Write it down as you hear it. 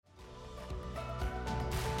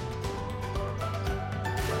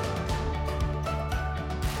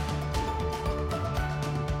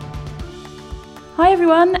Hi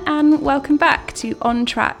everyone, and welcome back to On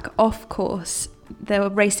Track, Off Course,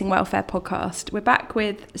 the Racing Welfare podcast. We're back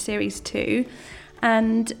with Series 2,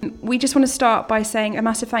 and we just want to start by saying a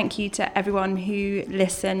massive thank you to everyone who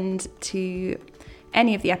listened to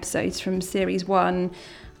any of the episodes from Series 1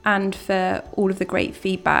 and for all of the great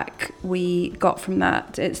feedback we got from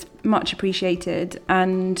that. It's much appreciated,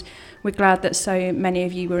 and we're glad that so many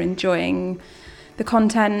of you were enjoying the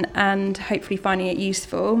content and hopefully finding it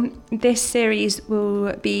useful. This series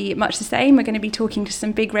will be much the same. We're going to be talking to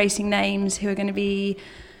some big racing names who are going to be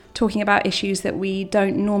talking about issues that we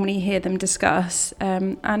don't normally hear them discuss,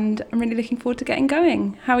 and I'm really looking forward to getting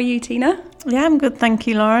going. How are you, Tina? Yeah, I'm good, thank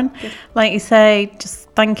you, Lauren. Good. Like you say,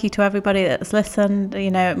 just thank you to everybody that's listened.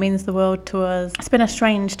 You know, it means the world to us. It's been a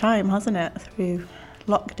strange time, hasn't it, through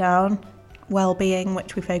lockdown. Well-being,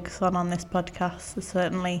 which we focus on this podcast, has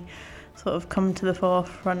certainly sort of come to the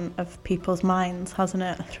forefront of people's minds, hasn't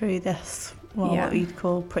it, through this, what you'd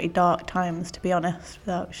call pretty dark times, to be honest,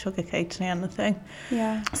 without sugarcoating anything.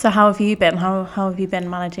 Yeah. So how have you been? How have you been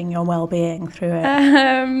managing your well-being through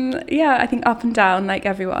it? Yeah, I think up and down like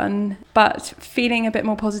everyone, but feeling a bit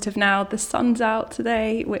more positive now. The sun's out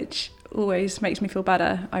today, which always makes me feel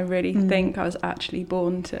better. I really think I was actually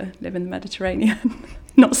born to live in the Mediterranean,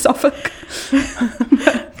 not Suffolk.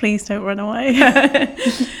 Please don't run away.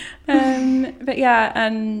 But yeah,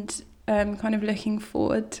 and kind of looking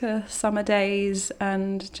forward to summer days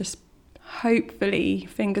and just hopefully,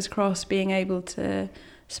 fingers crossed, being able to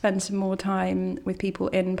spend some more time with people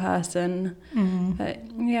in person. But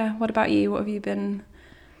yeah, what about you?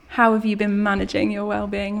 How have you been managing your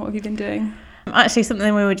well-being? What have you been doing? Actually,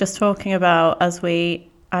 something we were just talking about as we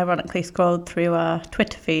ironically scrolled through our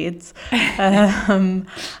Twitter feeds.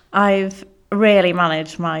 I've really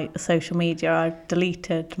managed my social media. I've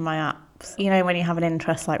deleted my apps. You know, when you have an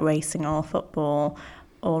interest like racing or football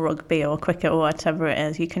or rugby or cricket or whatever it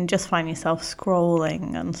is, you can just find yourself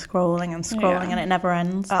scrolling and it never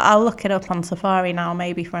ends. I'll look it up on Safari now,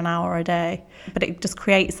 maybe for an hour a day, but it just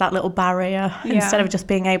creates that little barrier. Instead of just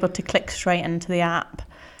being able to click straight into the app,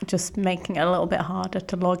 just making it a little bit harder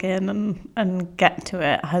to log in and get to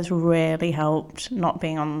it has really helped not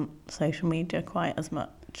being on social media quite as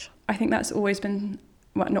much. I think that's always been,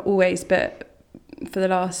 well, not always, but for the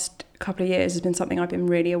last couple of years has been something I've been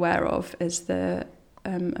really aware of, is the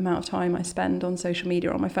amount of time I spend on social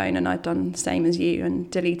media on my phone, and I've done the same as you and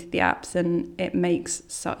deleted the apps, and it makes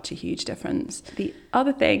such a huge difference. The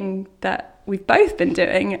other thing that we've both been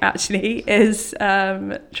doing actually is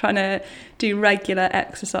trying to do regular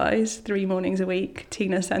exercise 3 mornings a week.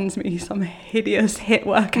 Tina sends me some hideous HIIT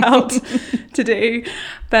workout to do,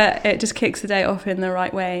 but it just kicks the day off in the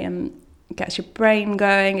right way and gets your brain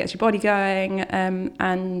going, gets your body going,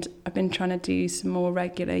 and I've been trying to do some more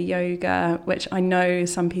regular yoga, which I know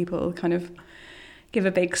some people kind of give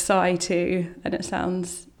a big sigh to, and it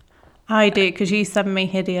sounds... I do, because you send me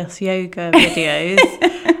hideous yoga videos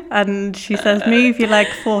and she says move your leg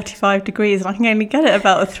 45 degrees and I can only get it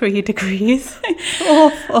about 3 degrees. It's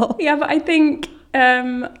awful. Yeah, but I think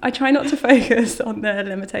I try not to focus on the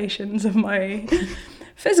limitations of my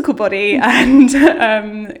physical body and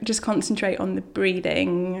just concentrate on the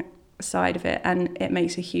breathing side of it, and it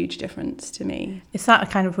makes a huge difference to me. Is that a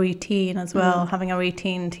kind of routine as well, having a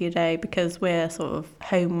routine to your day, because we're sort of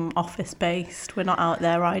home office based, we're not out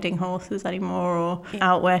there riding horses anymore or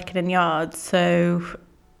out working in yards, so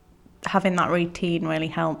having that routine really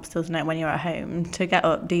helps, doesn't it, when you're at home, to get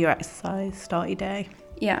up, do your exercise, start your day.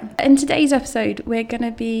 Yeah. In today's episode, we're going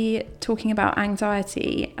to be talking about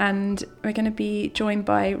anxiety, and we're going to be joined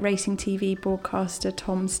by racing TV broadcaster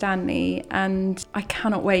Tom Stanley, and I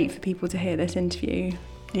cannot wait for people to hear this interview.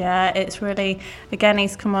 Yeah, it's really, again,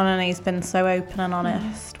 he's come on and he's been so open and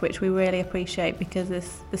honest, which we really appreciate, because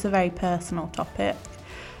it's a very personal topic,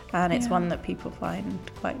 and it's one that people find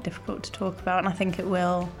quite difficult to talk about, and I think it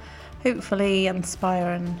will hopefully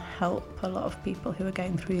inspire and help a lot of people who are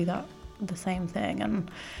going through the same thing. And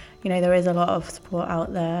you know, there is a lot of support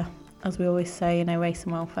out there. As we always say, you know,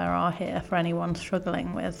 Racing Welfare are here for anyone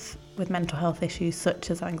struggling with mental health issues such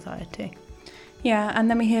as anxiety. Yeah, and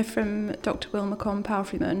then we hear from Dr. Will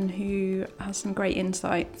McComb-Palfreyman, who has some great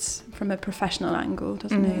insights from a professional angle,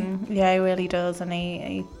 doesn't he? Yeah, he really does, and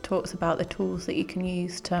he talks about the tools that you can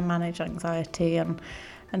use to manage anxiety and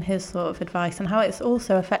his sort of advice, and how it's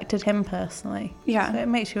also affected him personally. Yeah. So it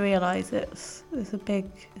makes you realise it's a big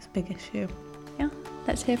issue. Yeah,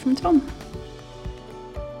 let's hear from Tom.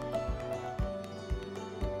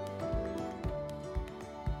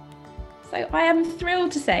 So I am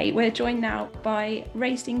thrilled to say we're joined now by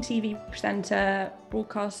racing TV presenter,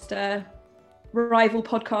 broadcaster, rival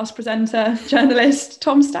podcast presenter, journalist,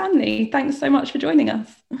 Tom Stanley. Thanks so much for joining us.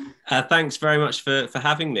 Thanks very much for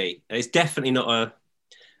having me. It's definitely not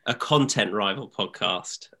a content rival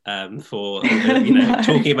podcast for No.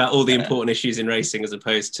 talking about all the important issues in racing as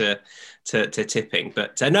opposed to tipping.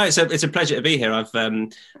 But no, it's a pleasure to be here.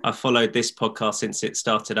 I've followed this podcast since it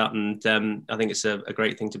started up, and I think it's a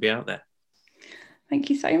great thing to be out there. Thank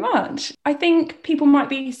you so much. I think people might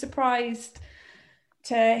be surprised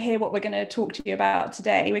to hear what we're going to talk to you about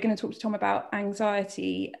today. We're going to talk to Tom about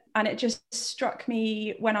anxiety, and it just struck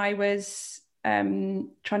me when I was trying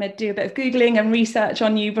to do a bit of Googling and research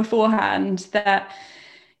on you beforehand that,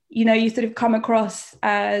 you know, you sort of come across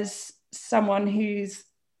as someone who's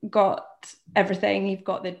got everything. You've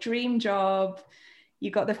got the dream job,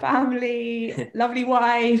 you've got the family, lovely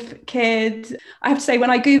wife, kid. I have to say,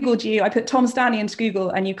 when I Googled you, I put Tom Stanley into Google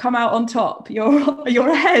and you come out on top. You're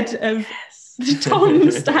ahead of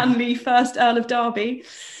Tom Stanley, first Earl of Derby,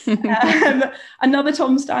 another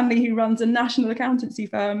Tom Stanley who runs a national accountancy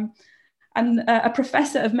firm, and a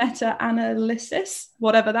professor of meta-analysis,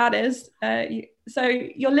 whatever that is. So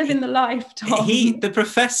you're living the life, Tom. The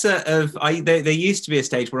professor of... There used to be a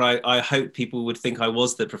stage where I hoped people would think I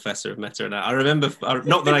was the professor of meta-analysis. I remember,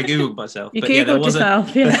 not that I Googled myself, you but Googled there was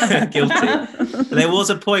yourself, yeah. Guilty. There was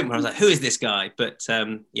a point where I was like, who is this guy? But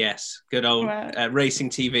yes, good old racing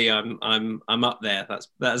TV. I'm up there.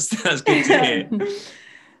 That's good to hear.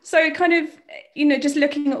 So kind of, you know, just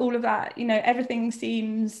looking at all of that, you know, everything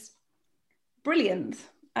seems brilliant,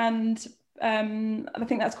 and I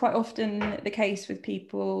think that's quite often the case with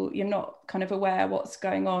people. You're not kind of aware what's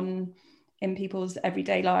going on in people's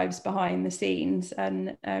everyday lives behind the scenes,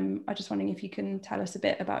 and I'm just wondering if you can tell us a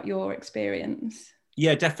bit about your experience.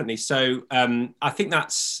 Yeah, definitely. So I think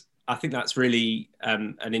that's really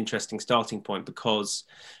an interesting starting point, because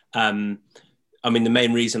I mean, the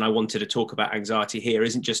main reason I wanted to talk about anxiety here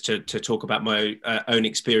isn't just to talk about my own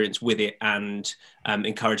experience with it and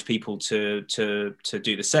encourage people to do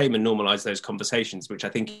the same and normalize those conversations, which I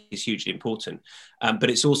think is hugely important. But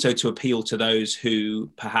it's also to appeal to those who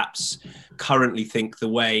perhaps currently think the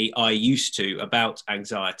way I used to about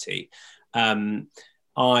anxiety.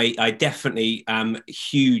 I definitely am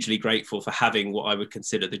hugely grateful for having what I would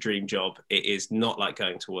consider the dream job. It is not like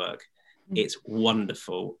going to work. It's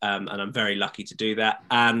wonderful, and I'm very lucky to do that,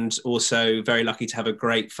 and also very lucky to have a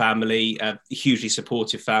great family, a hugely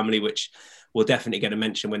supportive family, which we'll definitely get a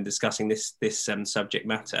mention when discussing this subject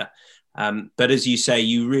matter. But as you say,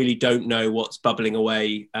 you really don't know what's bubbling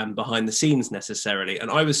away behind the scenes necessarily, and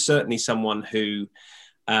I was certainly someone who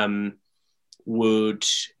would.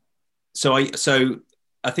 So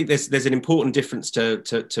I think there's an important difference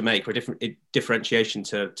to make, or a different differentiation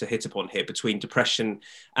to hit upon here between depression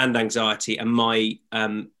and anxiety and my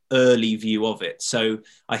early view of it. So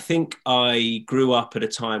I think I grew up at a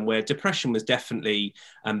time where depression was definitely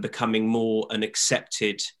becoming more an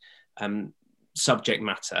accepted subject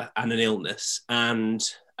matter and an illness. And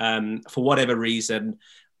for whatever reason,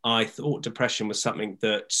 I thought depression was something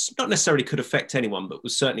that not necessarily could affect anyone, but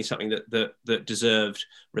was certainly something that deserved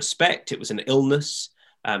respect. It was an illness,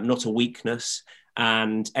 not a weakness,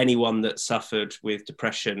 and anyone that suffered with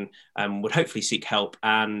depression would hopefully seek help,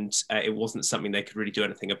 and it wasn't something they could really do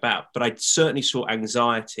anything about. But I certainly saw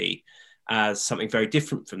anxiety as something very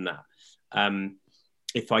different from that.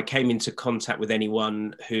 If I came into contact with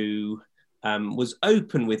anyone who was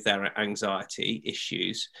open with their anxiety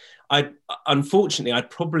issues, unfortunately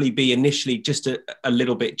I'd probably be initially just a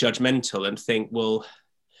little bit judgmental and think, well,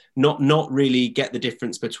 not really get the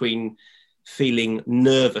difference between feeling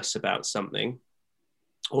nervous about something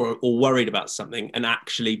or worried about something and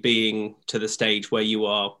actually being to the stage where you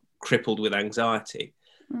are crippled with anxiety.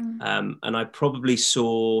 And I probably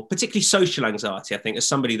saw particularly social anxiety, I think, as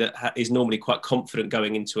somebody that is normally quite confident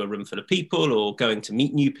going into a room full of people or going to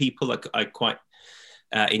meet new people. I quite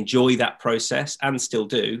enjoy that process and still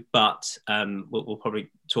do, but we'll probably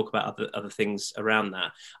talk about other things around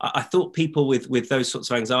that. I thought people with those sorts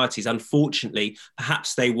of anxieties, unfortunately,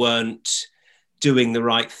 perhaps they weren't doing the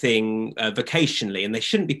right thing vocationally, and they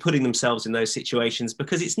shouldn't be putting themselves in those situations,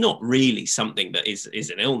 because it's not really something that is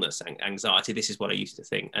an illness. Anxiety, this is what I used to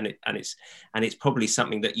think, and it's probably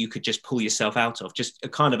something that you could just pull yourself out of, just a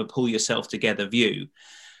kind of a pull yourself together view,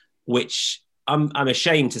 which I'm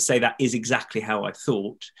ashamed to say that is exactly how I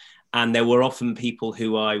thought. And there were often people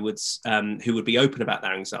who would be open about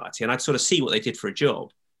their anxiety, and I'd sort of see what they did for a job,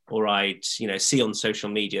 or I'd see on social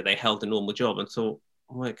media they held a normal job and thought,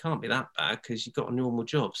 well, it can't be that bad because you've got a normal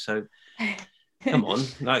job. So come on,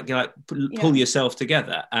 pull yourself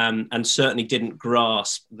together. And certainly didn't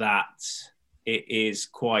grasp that it is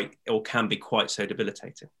quite, or can be quite so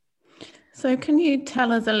debilitating. So can you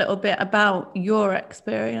tell us a little bit about your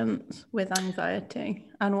experience with anxiety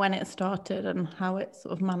and when it started and how it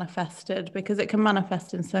sort of manifested? Because it can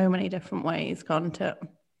manifest in so many different ways, can't it?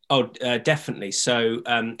 Oh, definitely. So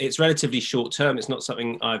it's relatively short term. It's not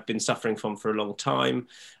something I've been suffering from for a long time.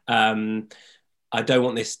 I don't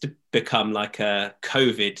want this to become like a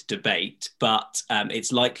COVID debate, but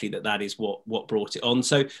it's likely that that is what brought it on.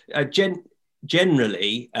 So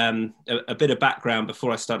generally, a bit of background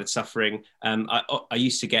before I started suffering, I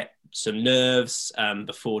used to get some nerves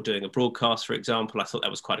before doing a broadcast, for example. I thought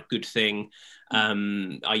that was quite a good thing.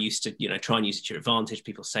 I used to, try and use it to your advantage.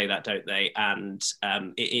 People say that, don't they? And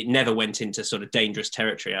it never went into sort of dangerous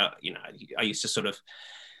territory. I used to sort of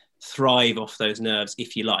thrive off those nerves,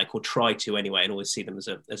 if you like, or try to anyway, and always see them as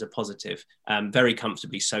a positive. Very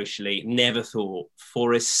comfortably socially. Never thought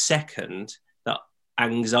for a second that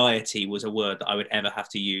anxiety was a word that I would ever have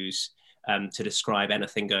to use to describe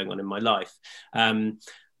anything going on in my life.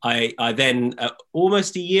 I then,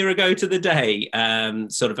 almost a year ago to the day,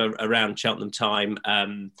 sort of around Cheltenham time,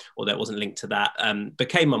 although it wasn't linked to that,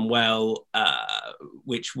 became unwell,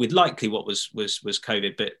 which with likely what was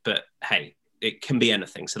COVID, but hey, it can be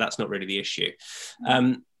anything, so that's not really the issue.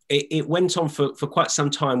 It went on for quite some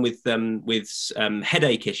time with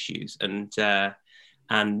headache issues and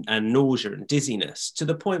nausea and dizziness, to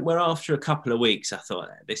the point where after a couple of weeks I thought,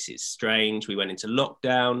 this is strange. We went into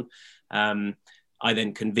lockdown. I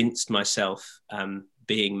then convinced myself,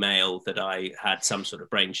 being male, that I had some sort of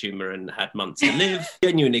brain tumor and had months to live.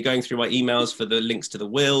 Genuinely going through my emails for the links to the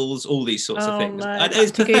wills, all these sorts of things. No,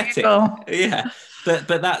 it's pathetic. Yeah, but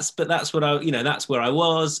that's what that's where I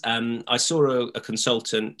was. I saw a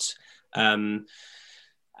consultant, and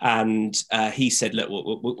he said, look,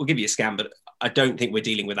 we'll give you a scan, but I don't think we're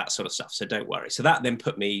dealing with that sort of stuff, so don't worry. So that then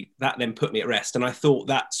put me at rest, and I thought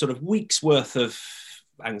that sort of week's worth of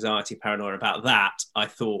anxiety, paranoia about that, I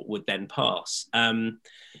thought would then pass.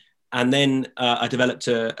 And then I developed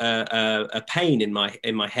a pain in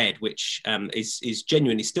my head, which is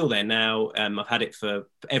genuinely still there now. I've had it for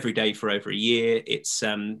every day for over a year. It's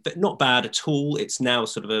but not bad at all. It's now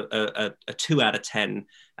sort of a 2 out of 10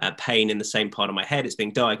 pain in the same part of my head. It's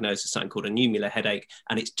being diagnosed as something called a nummular headache,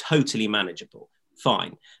 and it's totally manageable,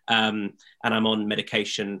 fine. And I'm on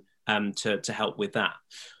medication to help with that.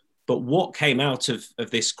 But what came out of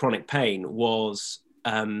this chronic pain was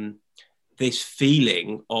this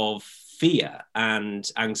feeling of fear and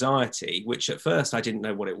anxiety, which at first I didn't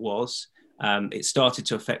know what it was. It started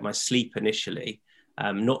to affect my sleep initially,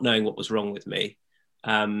 not knowing what was wrong with me.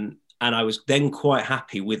 And I was then quite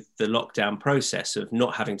happy with the lockdown process of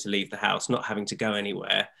not having to leave the house, not having to go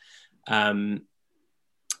anywhere. And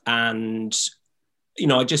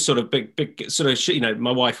I just sort of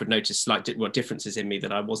my wife would notice slight differences in me,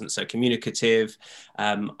 that I wasn't so communicative.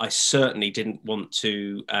 I certainly didn't want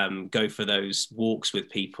to go for those walks with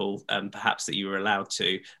people, perhaps that you were allowed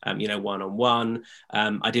to, one-on-one.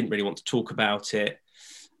 I didn't really want to talk about it.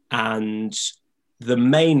 And the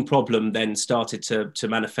main problem then started to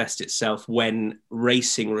manifest itself when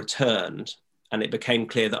racing returned. And it became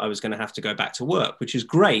clear that I was going to have to go back to work, which is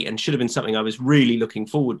great and should have been something I was really looking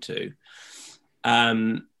forward to.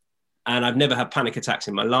 And I've never had panic attacks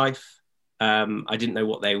in my life. I didn't know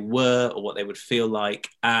what they were or what they would feel like.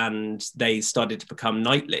 And they started to become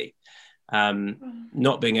nightly.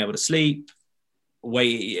 Not being able to sleep.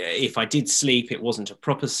 If I did sleep, it wasn't a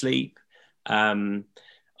proper sleep. I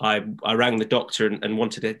rang the doctor and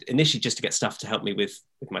wanted it initially just to get stuff to help me with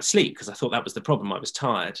my sleep, because I thought that was the problem. I was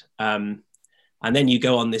tired. And then you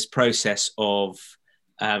go on this process of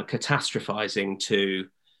catastrophizing to,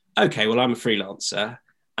 okay, well, I'm a freelancer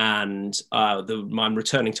and I'm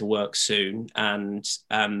returning to work soon. And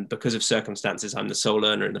because of circumstances, I'm the sole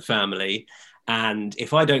earner in the family. And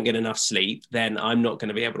if I don't get enough sleep, then I'm not going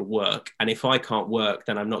to be able to work. And if I can't work,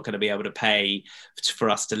 then I'm not going to be able to pay for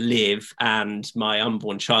us to live. And my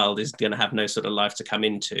unborn child is going to have no sort of life to come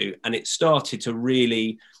into. And it started to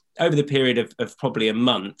really, over the period of probably a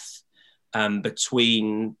month,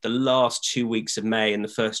 between the last 2 weeks of May and the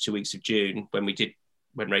first 2 weeks of June,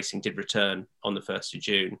 when racing did return on the 1st of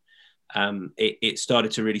June, it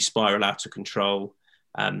started to really spiral out of control,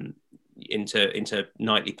 into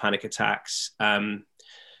nightly panic attacks,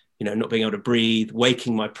 not being able to breathe,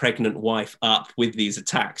 waking my pregnant wife up with these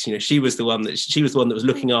attacks. She was the one that was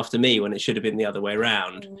looking after me when it should have been the other way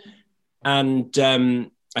around. And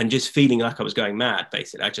and just feeling like I was going mad.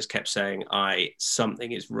 Basically, I just kept saying,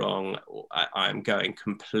 something is wrong. I am going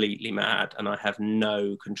completely mad, and I have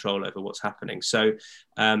no control over what's happening. So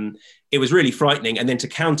it was really frightening. And then to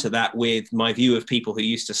counter that with my view of people who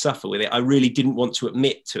used to suffer with it, I really didn't want to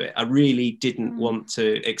admit to it. I really didn't want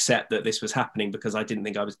to accept that this was happening, because I didn't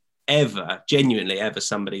think I was genuinely ever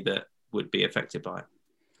somebody that would be affected by it.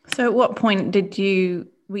 So at what point did you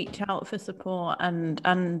reach out for support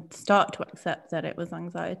and start to accept that it was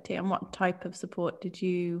anxiety, and what type of support did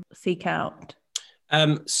you seek out?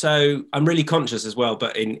 So I'm really conscious as well,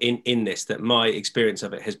 but in this, that my experience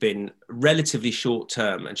of it has been relatively short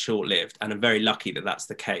term and short lived, and I'm very lucky that that's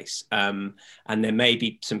the case. And there may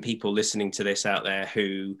be some people listening to this out there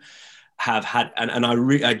who have had, and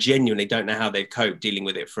I genuinely don't know how they've coped dealing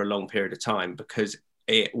with it for a long period of time, because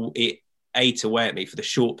it ate away at me for the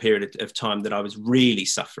short period of time that I was really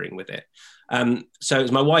suffering with it. So it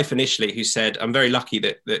was my wife initially who said, I'm very lucky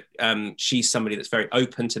that she's somebody that's very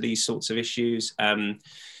open to these sorts of issues.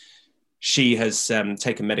 She has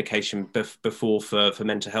taken medication before for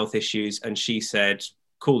mental health issues. And she said,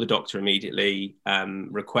 call the doctor immediately,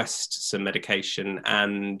 request some medication,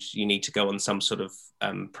 and you need to go on some sort of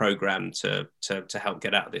program to help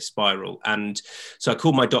get out of this spiral. And so I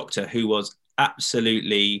called my doctor, who was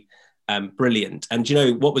absolutely brilliant. And you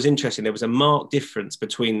know what was interesting? There was a marked difference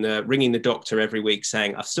between ringing the doctor every week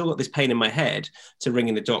saying, I've still got this pain in my head, to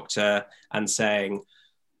ringing the doctor and saying,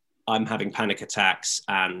 I'm having panic attacks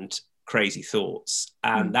and crazy thoughts.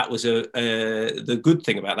 And that was the good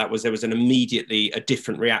thing about that was there was immediately a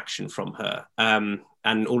different reaction from her.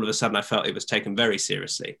 And all of a sudden I felt it was taken very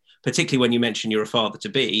seriously, particularly when you mentioned you're a father to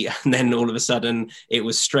be. And then all of a sudden it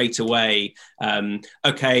was straight away,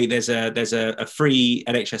 okay, there's a free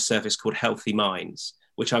NHS service called Healthy Minds,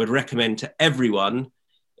 which I would recommend to everyone.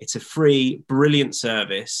 It's a free, brilliant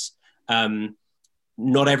service.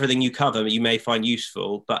 Not everything you cover you may find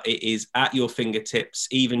useful, but it is at your fingertips.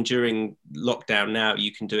 Even during lockdown now,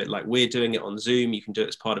 you can do it like we're doing it on Zoom. You can do it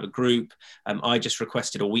as part of a group. I just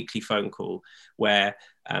requested a weekly phone call where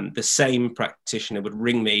the same practitioner would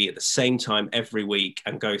ring me at the same time every week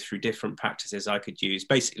and go through different practices I could use,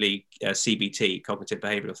 basically CBT, cognitive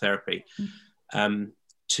behavioral therapy,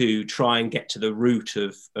 to try and get to the root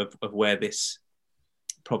of where this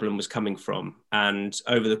problem was coming from. And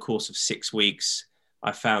over the course of 6 weeks,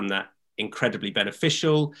 I found that incredibly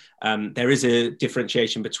beneficial. There is a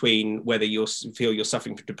differentiation between whether you feel you're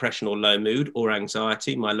suffering from depression or low mood or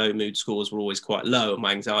anxiety. My low mood scores were always quite low and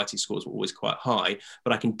my anxiety scores were always quite high,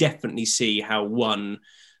 but I can definitely see how one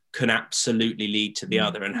can absolutely lead to the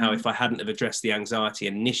other, and how if I hadn't have addressed the anxiety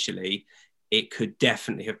initially, it could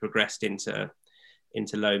definitely have progressed into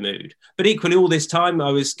low mood. But equally, all this time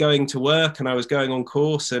I was going to work and I was going on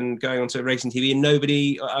course and going onto racing TV, and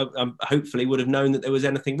nobody hopefully would have known that there was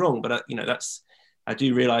anything wrong. But I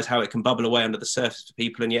do realize how it can bubble away under the surface for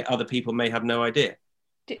people, and yet other people may have no idea.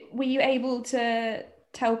 Were you able to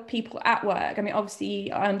tell people at work? I mean,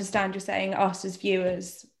 obviously I understand you're saying us as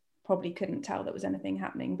viewers probably couldn't tell there was anything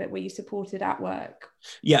happening, but were you supported at work?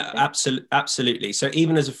 Yeah, absolutely. So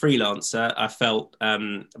even as a freelancer, I felt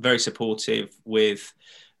very supportive with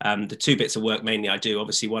the two bits of work mainly I do.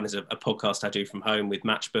 Obviously, one is a podcast I do from home with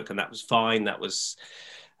Matchbook, and that was fine. That was,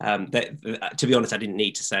 to be honest, I didn't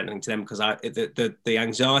need to say anything to them, because the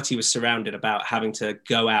anxiety was surrounded about having to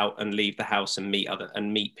go out and leave the house and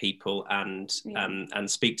meet people and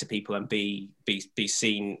speak to people and be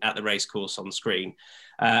seen at the racecourse on screen.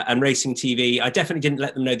 And racing TV, I definitely didn't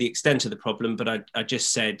let them know the extent of the problem, but I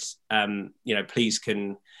just said, please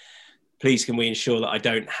can we ensure that I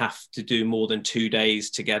don't have to do more than 2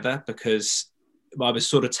 days together? Because I was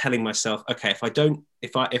sort of telling myself, okay,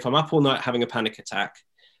 if I'm up all night having a panic attack,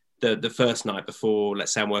 the first night before,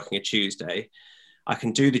 let's say I'm working a Tuesday, I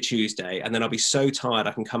can do the Tuesday, and then I'll be so tired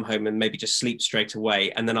I can come home and maybe just sleep straight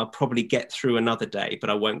away, and then I'll probably get through another day,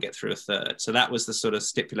 but I won't get through a third. So that was the sort of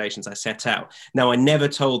stipulations I set out. Now, I never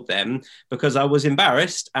told them because I was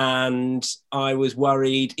embarrassed and I was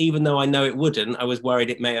worried, even though I know it wouldn't, I was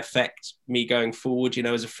worried it may affect me going forward,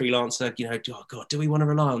 as a freelancer, oh God, do we want to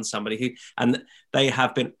rely on somebody who, and they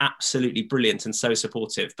have been absolutely brilliant and so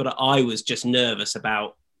supportive, but I was just nervous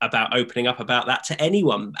about opening up about that to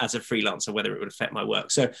anyone as a freelancer, whether it would affect my work.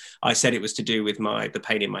 So I said it was to do with the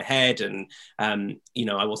pain in my head, and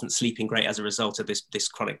I wasn't sleeping great as a result of this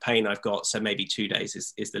chronic pain I've got. So maybe 2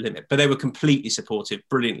 days is the limit. But they were completely supportive,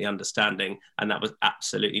 brilliantly understanding, and that was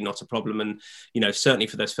absolutely not a problem. And certainly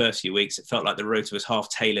for those first few weeks, it felt like the rota was half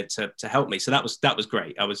tailored to help me. So that was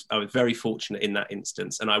great. I was very fortunate in that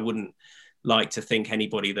instance, and I wouldn't like to think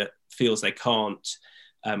anybody that feels they can't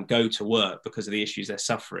go to work because of the issues they're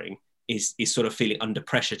suffering is sort of feeling under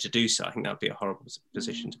pressure to do so, I think that would be a horrible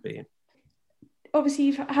position to be in. Obviously,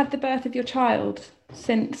 you've had the birth of your child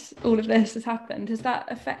since all of this has happened. Has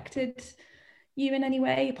that affected you in any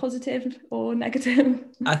way, positive or negative?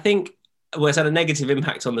 I think, well, it's had a negative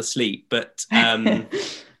impact on the sleep, but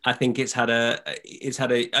I think it's had a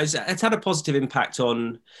positive impact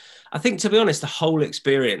on. I think, to be honest, the whole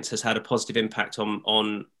experience has had a positive impact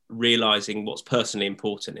on realizing what's personally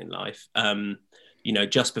important in life.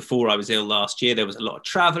 Just before I was ill last year, there was a lot of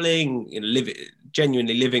traveling,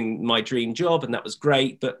 genuinely living my dream job, and that was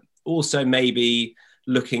great, but also maybe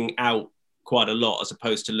looking out quite a lot as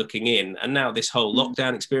opposed to looking in. And now this whole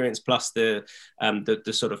lockdown experience, plus the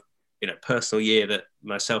sort of personal year that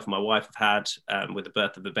myself and my wife have had with the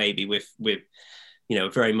birth of a baby, with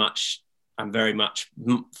I'm very much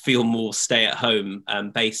feel more stay at home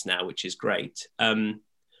based now, which is great.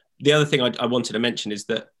 The other thing I wanted to mention is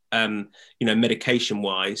that medication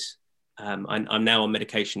wise, I'm now on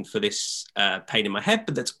medication for this pain in my head,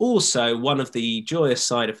 but that's also one of the joyous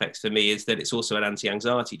side effects for me, is that it's also an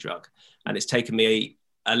anti-anxiety drug. And it's taken me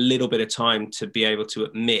a little bit of time to be able to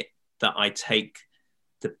admit that I take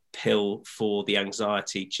the pill for the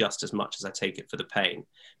anxiety just as much as I take it for the pain.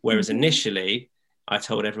 Whereas initially I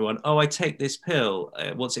told everyone, oh, I take this pill.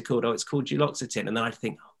 What's it called? Oh, it's called duloxetine. And then I'd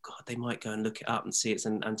think, oh God, they might go and look it up and see it's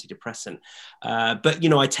an antidepressant. But,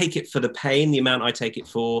 I take it for the pain. The amount I take it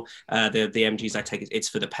for, the mgs I take, it's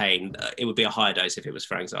for the pain. It would be a higher dose if it was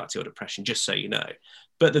for anxiety or depression, just so you know.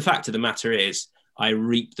 But the fact of the matter is, I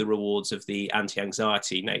reap the rewards of the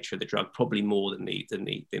anti-anxiety nature of the drug probably more than the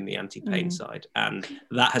anti-pain side. And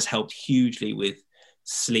that has helped hugely with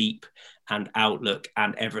sleep and outlook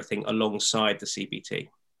and everything alongside the CBT.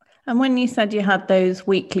 And when you said you had those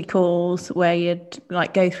weekly calls where you'd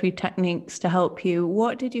go through techniques to help you,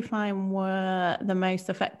 what did you find were the most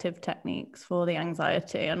effective techniques for the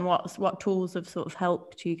anxiety, and what tools have sort of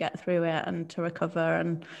helped you get through it and to recover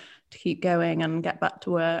and to keep going and get back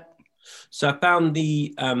to work? So I found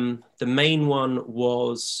the main one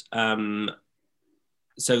was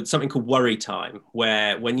something called worry time,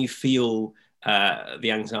 where when you feel the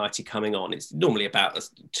anxiety coming on, it's normally about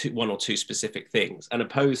one or two specific things, and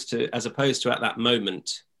as opposed to at that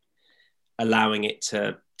moment allowing it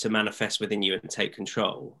to manifest within you and take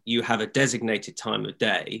control, you have a designated time of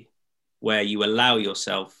day where you allow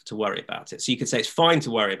yourself to worry about it. So you could say it's fine to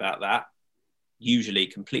worry about that, usually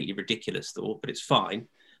completely ridiculous thought, but it's fine.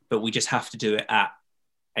 But we just have to do it at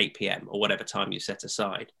 8 p.m. or whatever time you set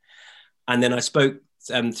aside. And then I spoke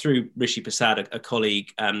through Rishi Prasad, a colleague,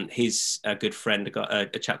 his good friend,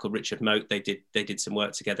 a chap called Richard Moat. They did some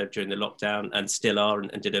work together during the lockdown and still are,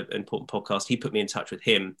 and did an important podcast. He put me in touch with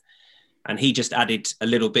him, and he just added a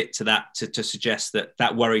little bit to that to suggest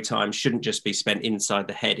that worry time shouldn't just be spent inside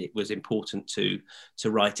the head. It was important to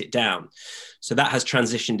write it down. So that has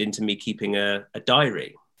transitioned into me keeping a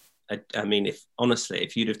diary. I mean,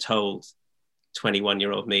 if you'd have told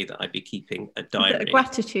 21-year-old me that I'd be keeping a diary. Is it a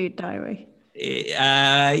gratitude diary?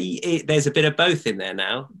 There's a bit of both in there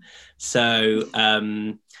now. So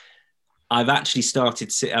I've actually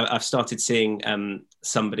started seeing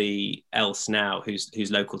somebody else now who's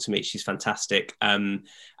local to me. She's fantastic. And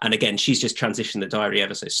again, she's just transitioned the diary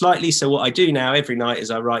ever so slightly. So what I do now every night is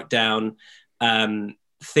I write down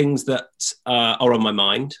things that are on my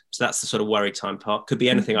mind. So that's the sort of worry time part. Could be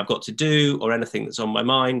anything I've got to do or anything that's on my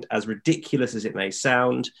mind, as ridiculous as it may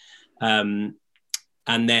sound. And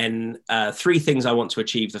then 3 things I want to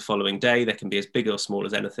achieve the following day. They can be as big or small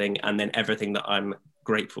as anything. And then everything that I'm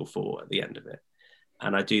grateful for at the end of it.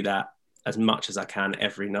 And I do that as much as I can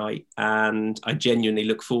every night. And I genuinely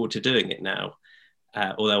look forward to doing it now.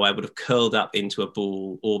 Although I would have curled up into a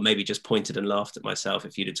ball or maybe just pointed and laughed at myself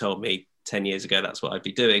if you'd have told me 10 years ago that's what I'd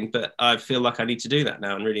be doing. But I feel like I need to do that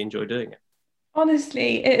now and really enjoy doing it.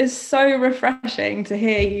 Honestly, it is so refreshing to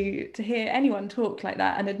hear anyone talk like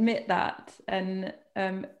that and admit that, and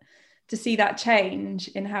to see that change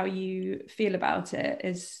in how you feel about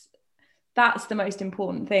it. That's the most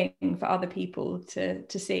important thing for other people to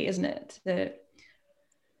see, isn't it?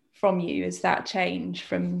 From you is that change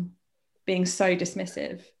from being so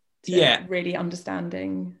dismissive to really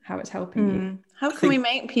understanding how it's helping you. How can we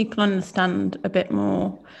make people understand a bit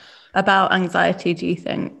more about anxiety, do you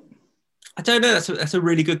think? I don't know. That's a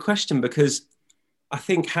really good question, because I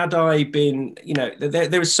think had I been,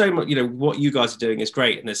 there is so much, what you guys are doing is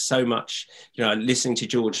great. And there's so much, listening to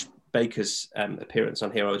George Baker's appearance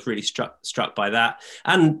on here, I was really struck by that.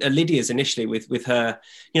 And Lydia's initially with her,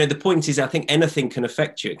 the point is, I think anything can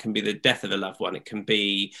affect you. It can be the death of a loved one. It can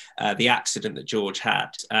be the accident that George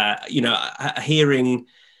had. Hearing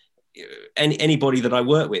anybody that I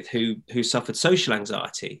work with who suffered social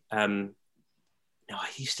anxiety, I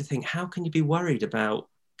used to think, how can you be worried about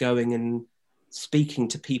going and speaking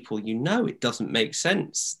to people? It doesn't make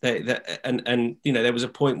sense. And there was a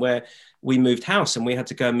point where we moved house and we had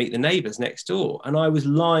to go and meet the neighbours next door, and I was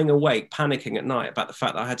lying awake panicking at night about the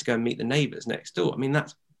fact that I had to go and meet the neighbours next door. I mean,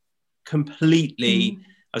 that's completely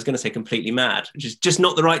I was going to say completely mad, which is just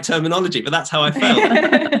not the right terminology, but that's how I felt.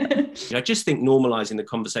 I just think normalizing the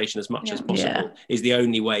conversation as much as possible is the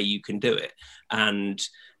only way you can do it. And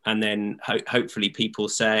then hopefully people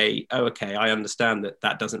say, oh, okay, I understand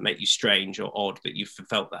that doesn't make you strange or odd that you've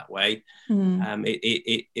felt that way.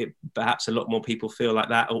 It perhaps a lot more people feel like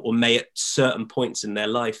that, or may at certain points in their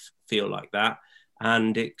life feel like that.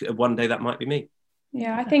 And one day that might be me.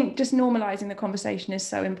 Yeah, I think just normalizing the conversation is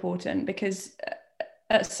so important, because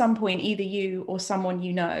at some point, either you or someone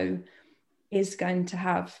is going to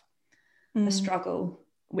have a struggle,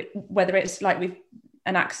 whether it's like with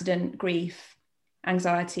an accident, grief,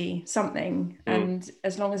 anxiety, something. And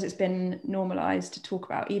as long as it's been normalized to talk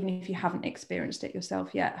about, even if you haven't experienced it yourself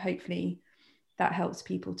yet, hopefully that helps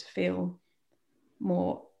people to feel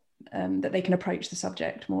more that they can approach the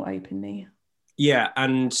subject more openly. Yeah,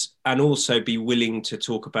 and also be willing to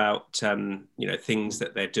talk about things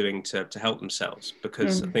that they're doing to help themselves,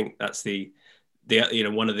 because I think that's the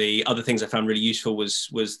one of the other things I found really useful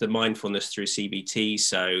was the mindfulness through CBT.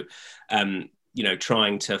 So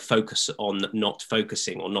trying to focus on not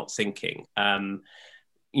focusing or not thinking.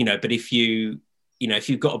 But if you've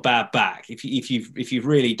got a bad back, if you've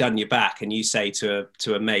really done your back, and you say to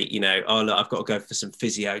a mate, oh look, I've got to go for some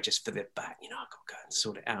physio just for the back, I've got to go and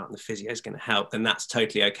sort it out, and the physio is going to help, then that's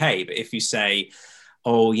totally okay. But if you say,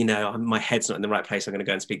 oh, my head's not in the right place, I'm going to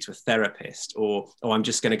go and speak to a therapist, or I'm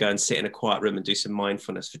just going to go and sit in a quiet room and do some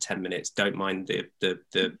mindfulness for 10 minutes, don't mind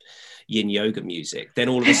the yin yoga music, then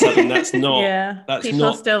all of a sudden that's not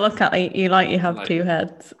people still look at you like you have two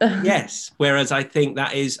heads. Yes, whereas I think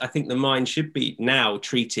the mind should be now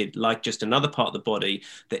treated like just another part of the body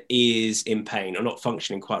that is in pain or not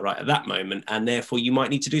functioning quite right at that moment, and therefore you might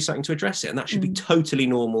need to do something to address it, and that should be totally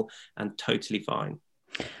normal and totally fine.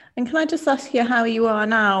 And can I just ask you how you are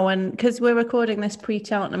now? And because we're recording this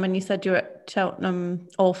pre-Cheltenham, and you said you're at Cheltenham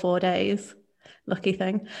all 4 days. Lucky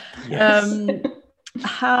thing. Yes.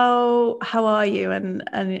 How are you? And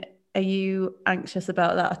are you anxious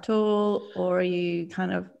about that at all? Or are you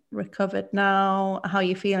kind of recovered now? How are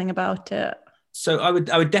you feeling about it? So I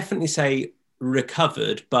would definitely say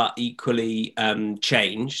recovered, but equally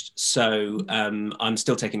changed. So I'm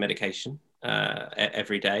still taking medication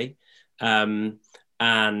every day.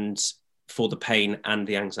 And for the pain and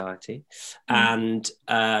the anxiety. And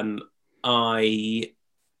I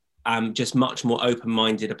am just much more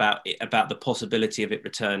open-minded about the possibility of it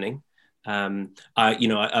returning. I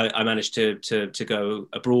managed to go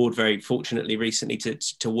abroad very fortunately recently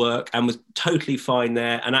to work, and was totally fine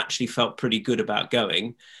there, and actually felt pretty good about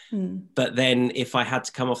going. But then if I had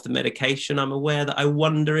to come off the medication, I'm aware that I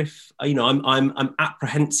wonder if I'm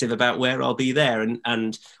apprehensive about where I'll be there.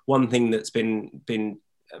 And one thing that's been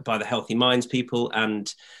by the Healthy Minds people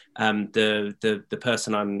and the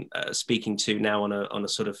person I'm speaking to now on a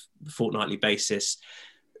sort of fortnightly basis,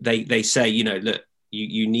 they say, look,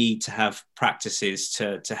 you need to have practices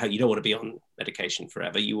to help. You don't want to be on medication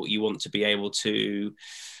forever. You want to be able to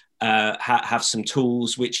have some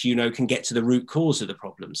tools which can get to the root cause of the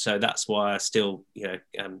problem. So that's why I still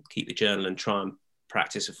keep the journal and try and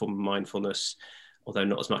practice a form of mindfulness, although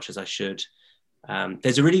not as much as I should.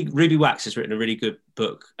 There's Ruby Wax has written a really good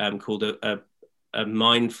book called a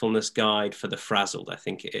mindfulness guide for the frazzled, I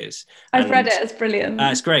think it is. I've read it. It's brilliant.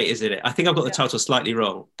 It's great, isn't it? I think I've got the title slightly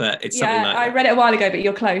wrong, but it's something like that. I read it a while ago, but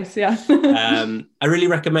you're close. Yeah. I really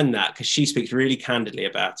recommend that, because she speaks really candidly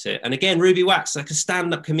about it. And again, Ruby Wax, like a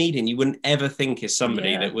stand-up comedian, you wouldn't ever think is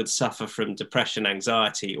somebody that would suffer from depression,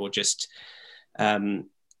 anxiety, or just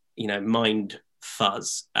mind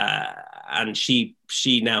fuzz. And she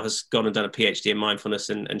now has gone and done a PhD in mindfulness,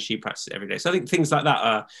 and she practices it every day. So I think things like that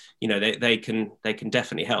are, they can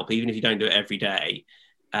definitely help. Even if you don't do it every day,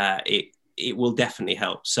 it will definitely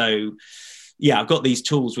help. So yeah, I've got these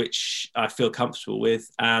tools which I feel comfortable with,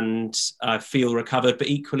 and I feel recovered, but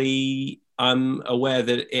equally I'm aware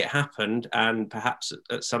that it happened, and perhaps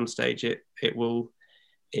at some stage it will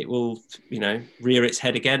rear its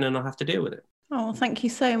head again, and I'll have to deal with it. Oh, well, thank you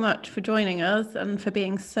so much for joining us and for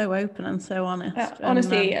being so open and so honest.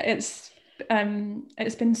 Honestly, it's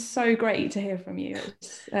been so great to hear from you.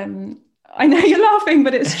 I know you're laughing,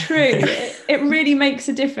 but it's true. It really makes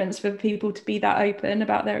a difference for people to be that open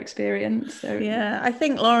about their experience. So yeah, I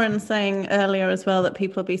think Lauren's saying earlier as well that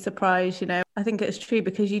people will be surprised, I think it's true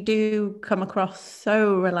because you do come across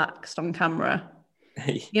so relaxed on camera.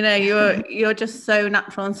 You're just so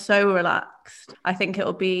natural and so relaxed. I think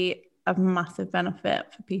it'll be a massive benefit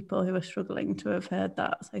for people who are struggling to have heard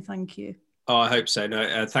that. So thank you. Oh, I hope so.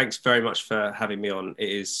 No, thanks very much for having me on.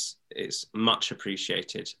 It's much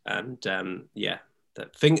appreciated, and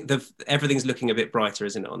everything's looking a bit brighter,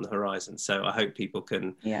 isn't it, on the horizon? So I hope people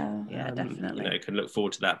can, definitely, can look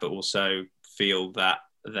forward to that, but also feel that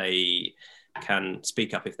they can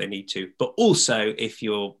speak up if they need to. But also, if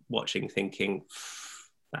you're watching, thinking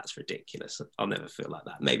that's ridiculous, I'll never feel like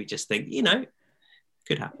that. Maybe just think,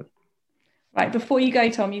 could happen. Right, before you go,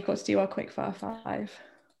 Tom, you've got to do our quick fire 5.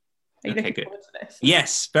 Are you looking good. forward to this?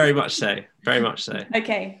 Yes, very much so. Very much so.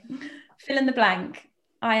 Okay. Fill in the blank.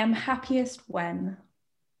 I am happiest when?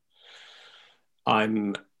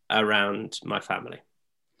 I'm around my family.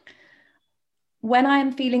 When I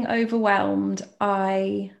am feeling overwhelmed,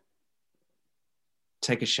 I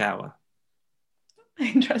take a shower.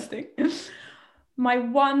 Interesting. My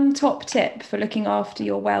one top tip for looking after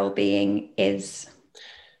your well-being is?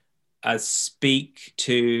 Speak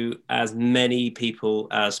to as many people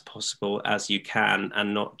as possible as you can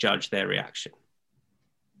and not judge their reaction.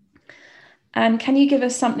 And can you give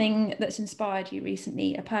us something that's inspired you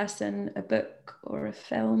recently? A person, a book, or a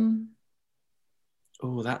film?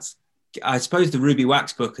 Oh, I suppose the Ruby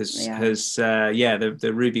Wax book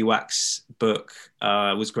the Ruby Wax book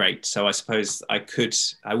was great. So I suppose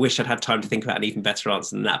I wish I'd had time to think about an even better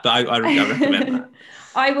answer than that, but I recommend that.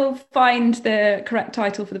 I will find the correct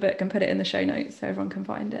title for the book and put it in the show notes so everyone can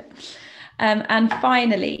find it. And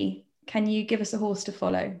finally, can you give us a horse to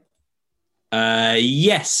follow?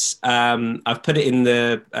 Yes, I've put it in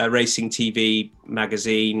the Racing TV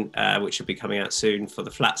magazine, which will be coming out soon for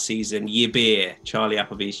the flat season. Yibir, Charlie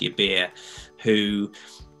Appleby's Yibir, who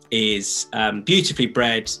is beautifully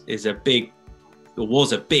bred,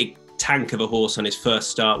 was a big tank of a horse on his first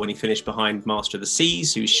start when he finished behind Master of the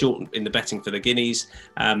Seas, who was short in the betting for the Guineas.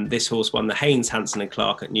 This horse won the Haynes, Hanson and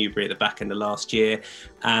Clark at Newbury at the back end of last year,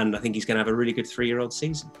 and I think he's going to have a really good 3-year-old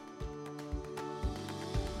season.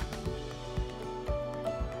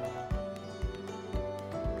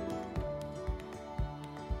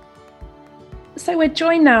 So we're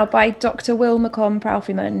joined now by Dr. Will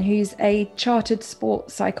McComb-Proufeman, who's a chartered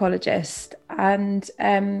sports psychologist, and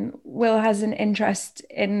Will has an interest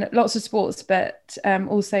in lots of sports, but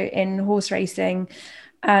also in horse racing.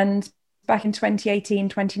 And back in 2018,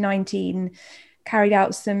 2019, carried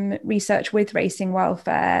out some research with Racing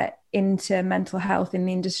Welfare into mental health in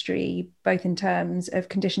the industry, both in terms of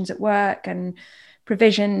conditions at work and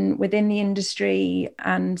provision within the industry,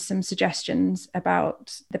 and some suggestions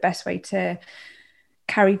about the best way to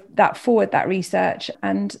carry that forward, that research.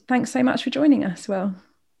 And thanks so much for joining us, Will.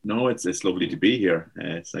 No, it's lovely to be here.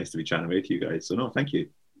 It's nice to be chatting with you guys. So no, thank you.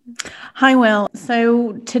 Hi, Will.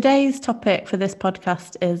 So today's topic for this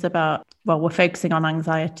podcast is we're focusing on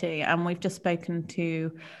anxiety, and we've just spoken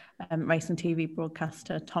to Racing TV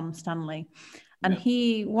broadcaster Tom Stanley. And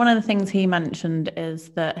one of the things he mentioned is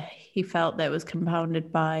that he felt that it was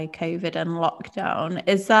compounded by COVID and lockdown.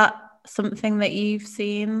 Is that something that you've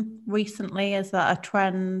seen recently? Is that a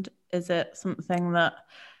trend? Is it something that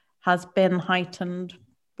has been heightened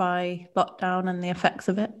by lockdown and the effects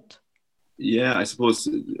of it? Yeah, I suppose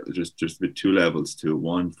just with 2 levels to it.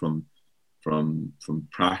 One, from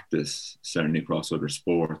practice, certainly across other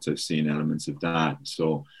sports, I've seen elements of that.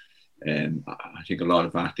 So I think a lot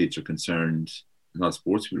of athletes are concerned, a lot of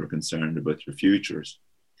sports people are concerned about their futures,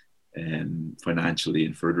 financially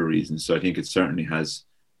and for other reasons. So I think it certainly has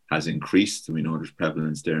increased. We know there's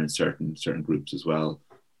prevalence there in certain groups as well,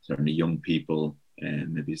 certainly young people,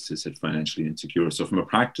 and maybe as I said, financially insecure. So from a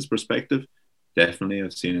practice perspective, definitely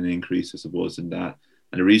I've seen an increase, I suppose, in that.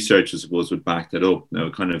 And the research, I suppose, would back that up. Now,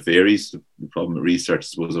 it kind of varies. The problem with research, I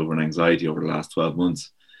suppose, over an anxiety over the last 12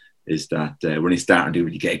 months is that we're only starting to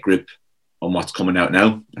really get a grip on what's coming out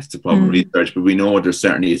now. That's the problem with research. But we know there's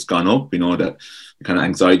certainly, it's gone up. We know that the kind of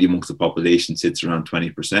anxiety amongst the population sits around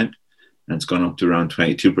 20%. And it's gone up to around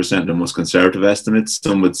 22%, the most conservative estimates.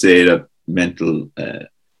 Some would say that mental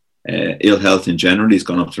ill health in general has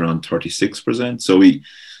gone up to around 36%. So there's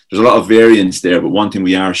a lot of variance there, but one thing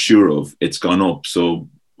we are sure of, it's gone up. So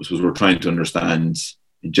I suppose we're trying to understand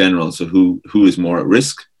in general, so who is more at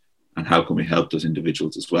risk and how can we help those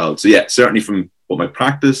individuals as well. So yeah, certainly from what my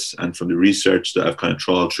practice and from the research that I've kind of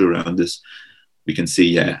trawled through around this, we can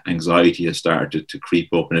see, anxiety has started to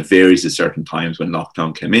creep up, and it varies at certain times. When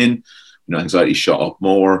lockdown came in, anxiety shot up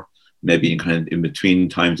more. maybe in between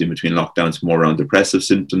lockdowns, more around depressive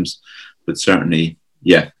symptoms, but certainly,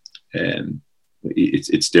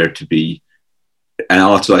 it's there to be. And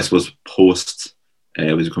also, I suppose, post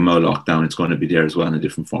as we come out of lockdown, it's going to be there as well in a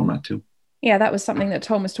different format too. Yeah, that was something that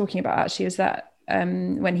Tom was talking about, actually, is that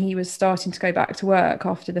when he was starting to go back to work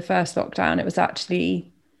after the first lockdown, it was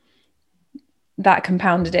actually that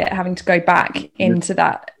compounded it, having to go back into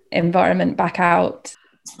that environment, back out.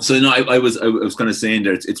 So, I was kind of saying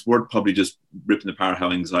there, it's worth probably just ripping apart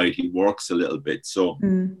how anxiety works a little bit. So,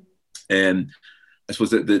 I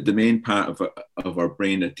suppose the main part of our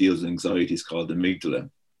brain that deals with anxiety is called the amygdala.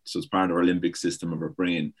 So it's part of our limbic system of our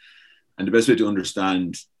brain. And the best way to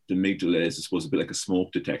understand the amygdala is, I suppose, a bit like a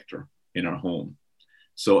smoke detector in our home.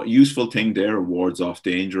 So a useful thing there wards off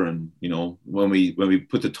danger. And, when we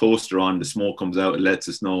put the toaster on, the smoke comes out, it lets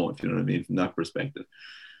us know, if you know what I mean, from that perspective.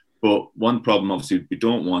 But one problem, obviously, we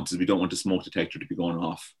don't want the smoke detector to be going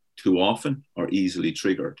off too often or easily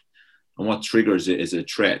triggered. And what triggers it is a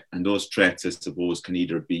threat. And those threats, I suppose, can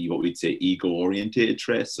either be what we'd say ego-orientated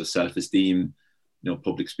threats, so self-esteem,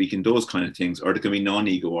 public speaking, those kind of things, or they can be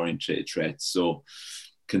non-ego-orientated threats. So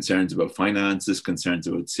concerns about finances, concerns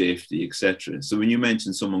about safety, etc. So when you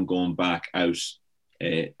mention someone going back out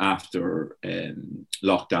after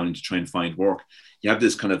lockdown to try and find work, you have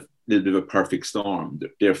this kind of little bit of a perfect storm.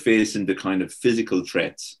 They're facing the kind of physical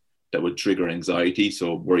threats that would trigger anxiety.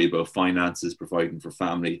 So worry about finances, providing for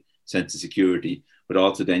family, sense of security, but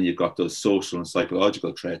also then you've got those social and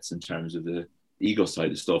psychological threats in terms of the ego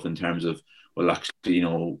side of stuff, in terms of, well, actually,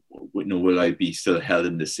 will I be still held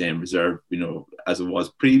in the same reserve, as it was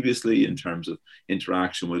previously, in terms of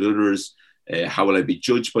interaction with others? How will I be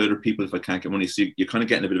judged by other people if I can't get money? So you're kind of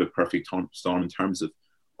getting a bit of a perfect storm in terms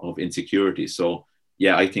of insecurity. So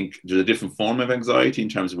yeah, I think there's a different form of anxiety in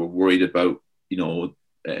terms of we're worried about,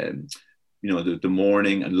 the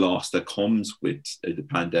mourning and loss that comes with the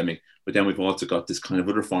pandemic. But then we've also got this kind of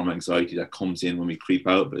other form of anxiety that comes in when we creep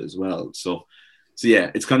out of it as well. So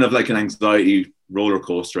yeah, it's kind of like an anxiety roller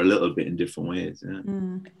coaster a little bit in different ways. Yeah.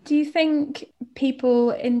 Do you think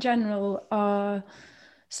people in general are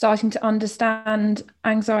starting to understand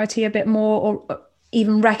anxiety a bit more, or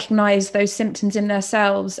even recognize those symptoms in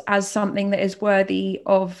themselves as something that is worthy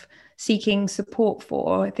of seeking support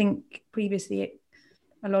for? I think previously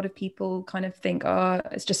a lot of people kind of think,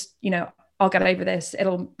 it's just, I'll get over this,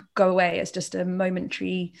 it'll go away, it's just a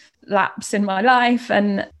momentary lapse in my life.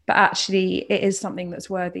 But actually it is something that's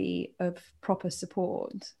worthy of proper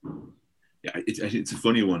support. Yeah, it's a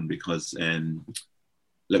funny one, because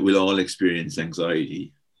we'll all experience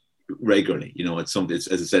anxiety regularly. It's something, as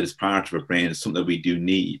I said, it's part of our brain, it's something that we do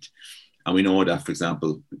need. And we know that, for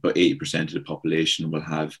example, about 80% of the population will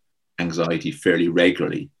have anxiety fairly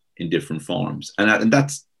regularly in different forms. And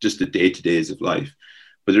that's just the day-to-days of life.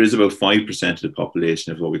 But there is about 5% of the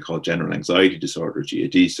population of what we call general anxiety disorder,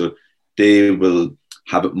 GAD. So they will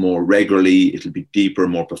have it more regularly, it'll be deeper,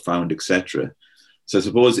 more profound, etc. So I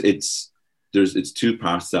suppose it's two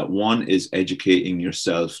parts to that. One is educating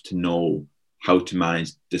yourself to know how to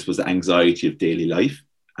manage the anxiety of daily life.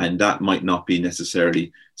 And that might not be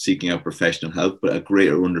necessarily seeking out professional help, but a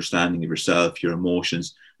greater understanding of yourself, your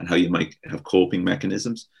emotions, and how you might have coping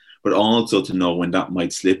mechanisms. But also to know when that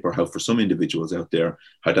might slip, or how for some individuals out there,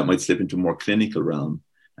 how that might slip into a more clinical realm.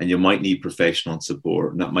 And you might need professional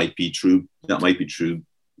support. And that might be true,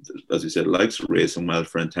 as we said, like race and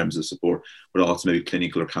welfare in terms of support, but also maybe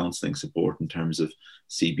clinical or counselling support in terms of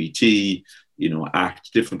CBT,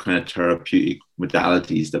 ACT, different kind of therapeutic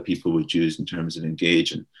modalities that people would use in terms of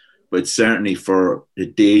engaging. But certainly for the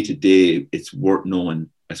day-to-day, it's worth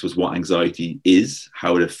knowing, I suppose, what anxiety is,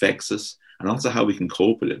 how it affects us, and also how we can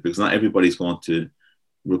cope with it, because not everybody's going to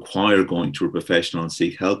require going to a professional and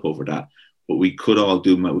seek help over that. But we could all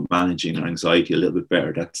do managing our anxiety a little bit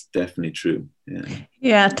better. That's definitely true.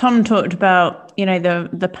 Yeah. Tom talked about,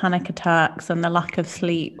 the panic attacks and the lack of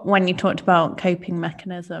sleep. When you talked about coping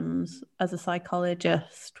mechanisms as a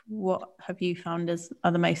psychologist, what have you found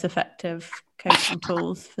are the most effective coping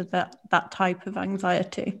tools for that type of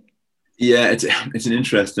anxiety? Yeah, it's an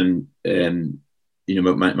interesting,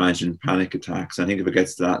 about managing panic attacks. I think if it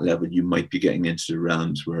gets to that level, you might be getting into the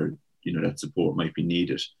realms where, that support might be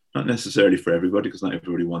needed. Not necessarily for everybody, because not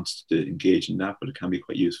everybody wants to engage in that, but it can be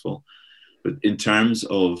quite useful. But in terms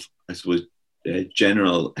of, I suppose,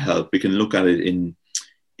 general help, we can look at it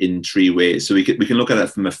in three ways. So we can look at it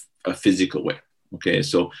from a physical way. Okay,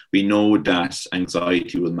 so we know that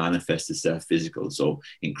anxiety will manifest itself physical. So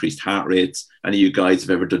increased heart rates. Any of you guys have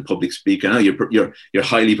ever done public speaking? I know you're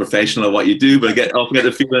highly professional at what you do, but I often get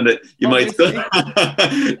the feeling that you might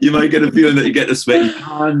get a feeling that you get the sweaty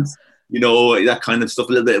hands. that kind of stuff,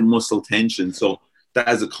 a little bit of muscle tension. So that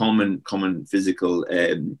is a common physical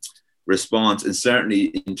response. And certainly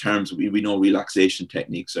in terms of, we know relaxation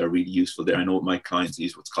techniques are really useful there. I know my clients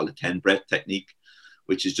use what's called a 10 breath technique,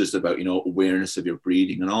 which is just about, awareness of your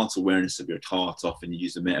breathing and also awareness of your thoughts. Often you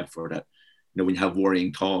use a metaphor that, when you have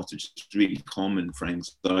worrying thoughts, which is really common for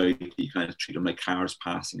anxiety, you kind of treat them like cars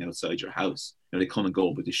passing outside your house. They come and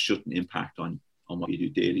go, but they shouldn't impact on what you do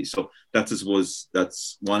daily. So that's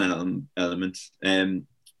one element.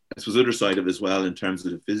 I suppose the other side of it as well, in terms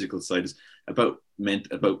of the physical side, is about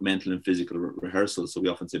mental and physical rehearsal. So we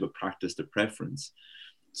often say about practice to preference.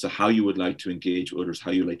 So how you would like to engage with others,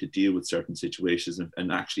 how you like to deal with certain situations,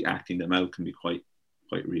 and actually acting them out can be quite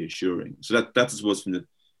reassuring. So that's I suppose from the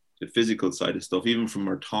physical side of stuff. Even from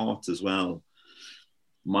our thoughts as well,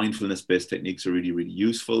 mindfulness-based techniques are really, really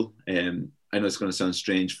useful. I know it's going to sound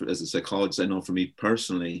strange as a psychologist. I know for me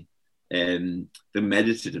personally, the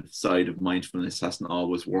meditative side of mindfulness hasn't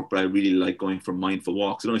always worked, but I really like going for mindful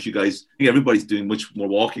walks. I don't know if you guys, I think everybody's doing much more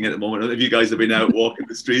walking at the moment. I don't know if you guys have been out walking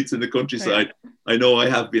the streets in the countryside. I know I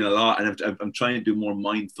have been a lot, and I'm trying to do more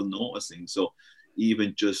mindful noticing. So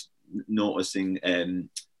even just noticing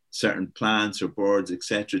certain plants or birds,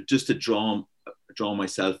 etc., just to draw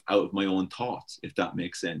myself out of my own thoughts, if that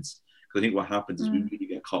makes sense. Because I think what happens is we really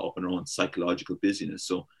get caught up in our own psychological busyness.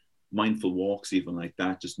 So mindful walks, even like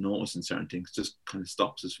that, just noticing certain things, just kind of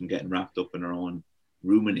stops us from getting wrapped up in our own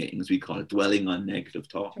ruminating, as we call it, dwelling on negative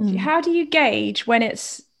thoughts. How do you gauge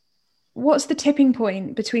what's the tipping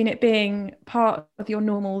point between it being part of your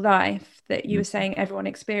normal life that you were saying everyone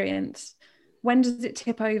experience? When does it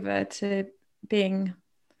tip over to being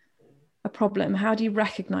a problem? How do you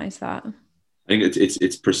recognize that? I think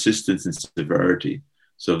it's persistence and severity.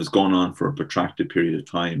 So if it's going on for a protracted period of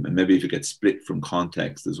time, and maybe if it gets split from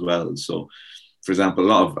context as well. So, for example, a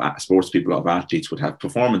lot of sports people, a lot of athletes would have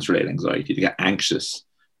performance-related anxiety. They get anxious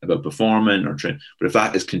about performing or training. But if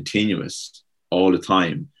that is continuous all the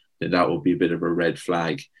time, then that will be a bit of a red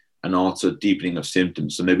flag. And also deepening of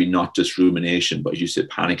symptoms. So maybe not just rumination, but as you said,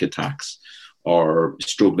 panic attacks, or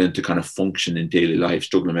struggling to kind of function in daily life,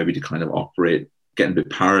 struggling maybe to kind of operate, getting a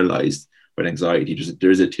bit paralyzed with anxiety.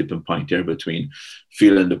 There's a tipping point there between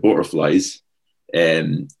feeling the butterflies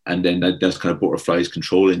and then that's kind of butterflies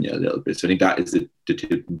controlling you a little bit. So I think that is the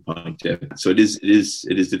tipping point there. So it is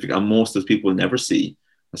difficult. And most of the people never see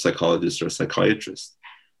a psychologist or a psychiatrist.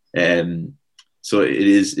 So it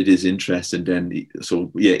is interesting then.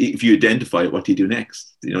 So yeah, if you identify it, what do you do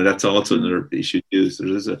next? That's also another issue too. So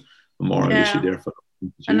there's a moral issue there for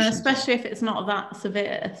and especially if it's not that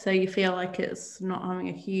severe, so you feel like it's not having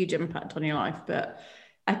a huge impact on your life, but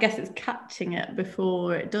I guess it's catching it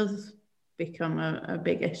before it does become a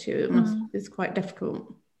big issue. It's quite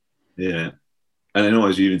difficult. Yeah, and I know,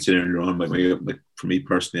 as you even said earlier on, like for me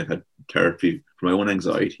personally, I've had therapy for my own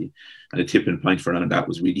anxiety, and the tipping point for that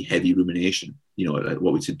was really heavy rumination. Like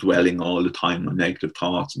what we say, dwelling all the time on negative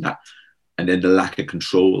thoughts and then the lack of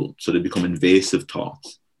control. So they become invasive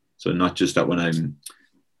thoughts. So not just that when I'm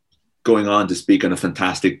going on to speak on a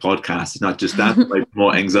fantastic podcast, it's not just that might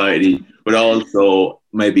promote anxiety, but also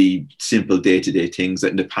maybe simple day-to-day things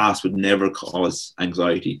that in the past would never cause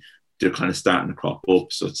anxiety. They're kind of starting to crop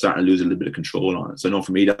up. So it's starting to lose a little bit of control on it. So I know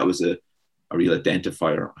for me, that was a real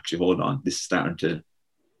identifier. Actually, hold on, this is starting to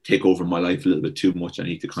take over my life a little bit too much. I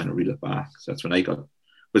need to kind of reel it back. So that's when I got, but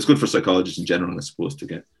it's good for psychologists in general, I suppose, to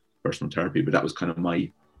get personal therapy. But that was kind of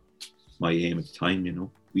my aim at the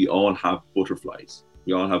time, We all have butterflies.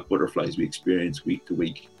 We experience week to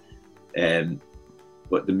week.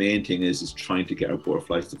 But the main thing is trying to get our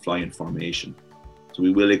butterflies to fly in formation. So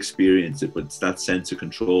we will experience it, but it's that sense of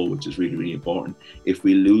control, which is really, really important. If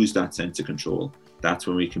we lose that sense of control, that's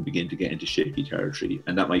when we can begin to get into shaky territory.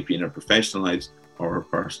 And that might be in our professional lives or our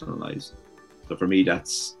personal lives. So for me,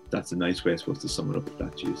 that's a nice way, I suppose, to sum it up, if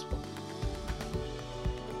that's useful.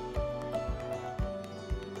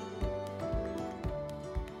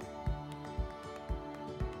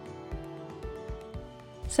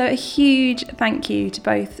 So a huge thank you to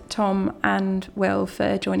both Tom and Will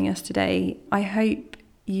for joining us today. I hope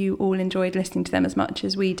you all enjoyed listening to them as much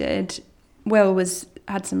as we did. Will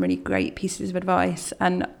had some really great pieces of advice,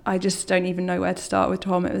 and I just don't even know where to start with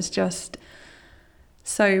Tom. It was just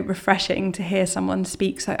so refreshing to hear someone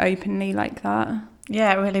speak so openly like that.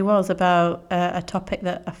 Yeah, it really was about a topic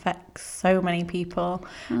that affects so many people.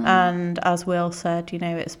 And as Will said,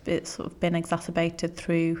 it's sort of been exacerbated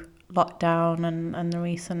through lockdown and the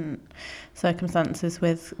recent circumstances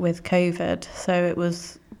with COVID. So it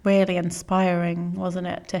was really inspiring, wasn't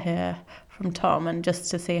it, to hear from Tom and just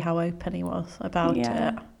to see how open he was about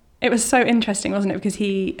it. It was so interesting, wasn't it? Because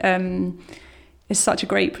he is such a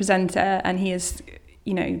great presenter, and he is,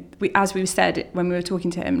 you know, as we said when we were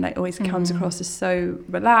talking to him, like always comes across as so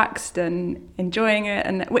relaxed and enjoying it,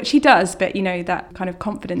 and which he does, but you know, that kind of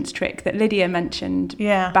confidence trick that Lydia mentioned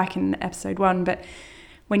back in episode 1. But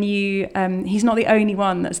when you he's not the only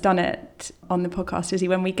one that's done it on the podcast, is he?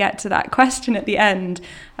 When we get to that question at the end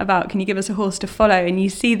about can you give us a horse to follow, and you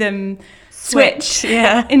see them switch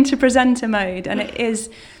into presenter mode, and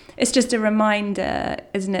it's just a reminder,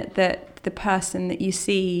 isn't it, that the person that you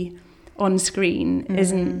see on screen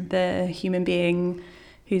isn't the human being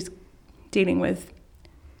who's dealing with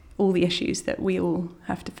all the issues that we all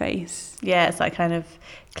have to face. Yeah, it's that kind of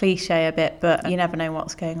cliche a bit, but you never know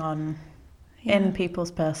what's going on in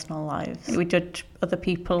people's personal lives. We judge other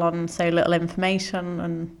people on so little information,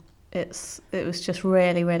 and it was just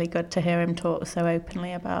really, really good to hear him talk so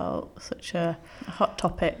openly about such a hot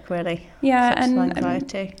topic, really. Yeah, and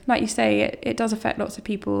anxiety. Like you say, it does affect lots of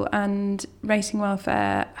people, and Racing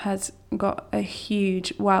Welfare has got a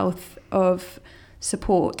huge wealth of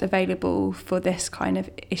support available for this kind of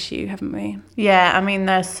issue, haven't we? Yeah, I mean,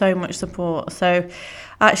 there's so much support. So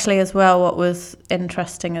actually as well, what was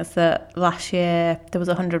interesting is that last year there was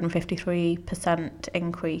a 153%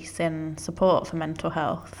 increase in support for mental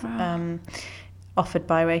health offered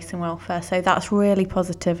by Racing Welfare. So that's really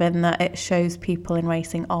positive in that it shows people in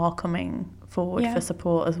racing are coming forward for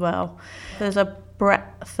support as well. There's a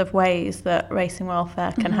breadth of ways that Racing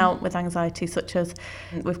Welfare can help with anxiety, such as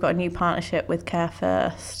we've got a new partnership with Care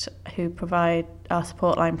First, who provide our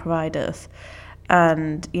support line providers,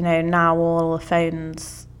 and you know, now all the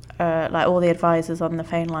phones, like all the advisors on the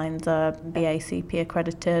phone lines are BACP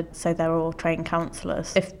accredited, so they're all trained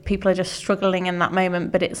counsellors. If people are just struggling in that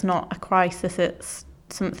moment, but it's not a crisis, it's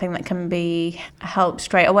something that can be helped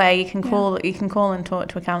straight away, you can call and talk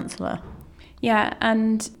to a counsellor. Yeah,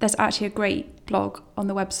 and there's actually a great blog on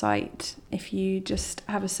the website if you just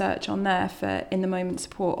have a search on there for In the Moment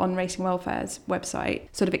support on Racing Welfare's website,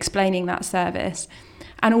 sort of explaining that service,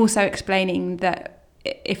 and also explaining that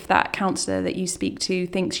if that counsellor that you speak to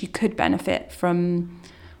thinks you could benefit from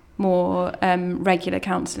more regular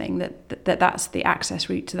counselling, that's the access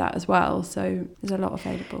route to that as well. So there's a lot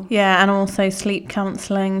available. Yeah, and also sleep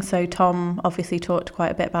counselling. So Tom obviously talked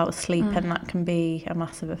quite a bit about sleep, and that can be a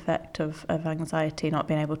massive effect of anxiety, not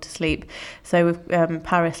being able to sleep. So with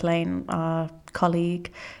Paris Lane, our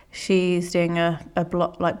colleague, she's doing a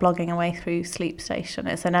blogging away through Sleep Station.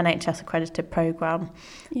 It's an NHS accredited programme.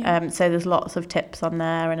 So there's lots of tips on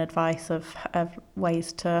there and advice of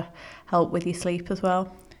ways to help with your sleep as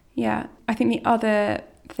well. Yeah, I think the other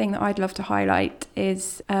thing that I'd love to highlight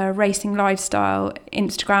is Racing Lifestyle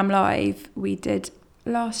Instagram Live we did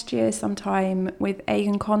last year sometime with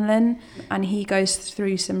Egan Conlon, and he goes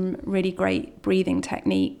through some really great breathing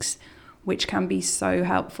techniques which can be so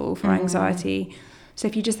helpful for anxiety. So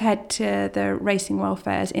if you just head to the Racing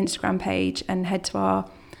Welfare's Instagram page and head to our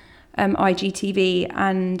IGTV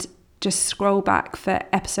and just scroll back for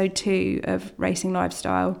episode 2 of Racing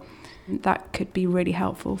Lifestyle, that could be really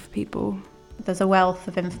helpful for people. There's a wealth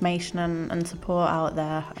of information and support out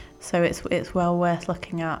there, so it's well worth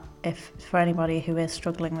looking at if for anybody who is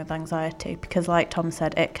struggling with anxiety, because like Tom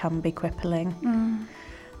said, it can be crippling.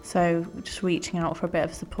 So just reaching out for a bit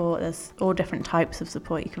of support. There's all different types of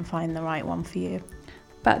support. You can find the right one for you.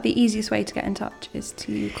 But the easiest way to get in touch is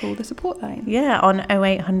to call the support line. Yeah, on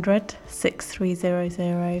 0800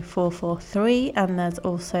 6300 443, and there's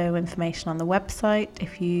also information on the website.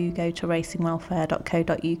 If you go to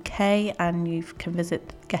racingwelfare.co.uk and you can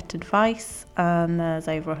visit Get Advice, and there's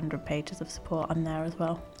over 100 pages of support on there as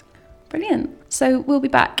well. Brilliant. So we'll be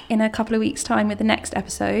back in a couple of weeks' time with the next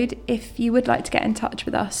episode. If you would like to get in touch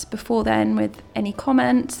with us before then with any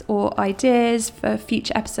comments or ideas for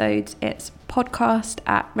future episodes, it's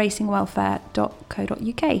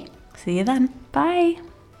podcast@racingwelfare.co.uk. See you then. Bye.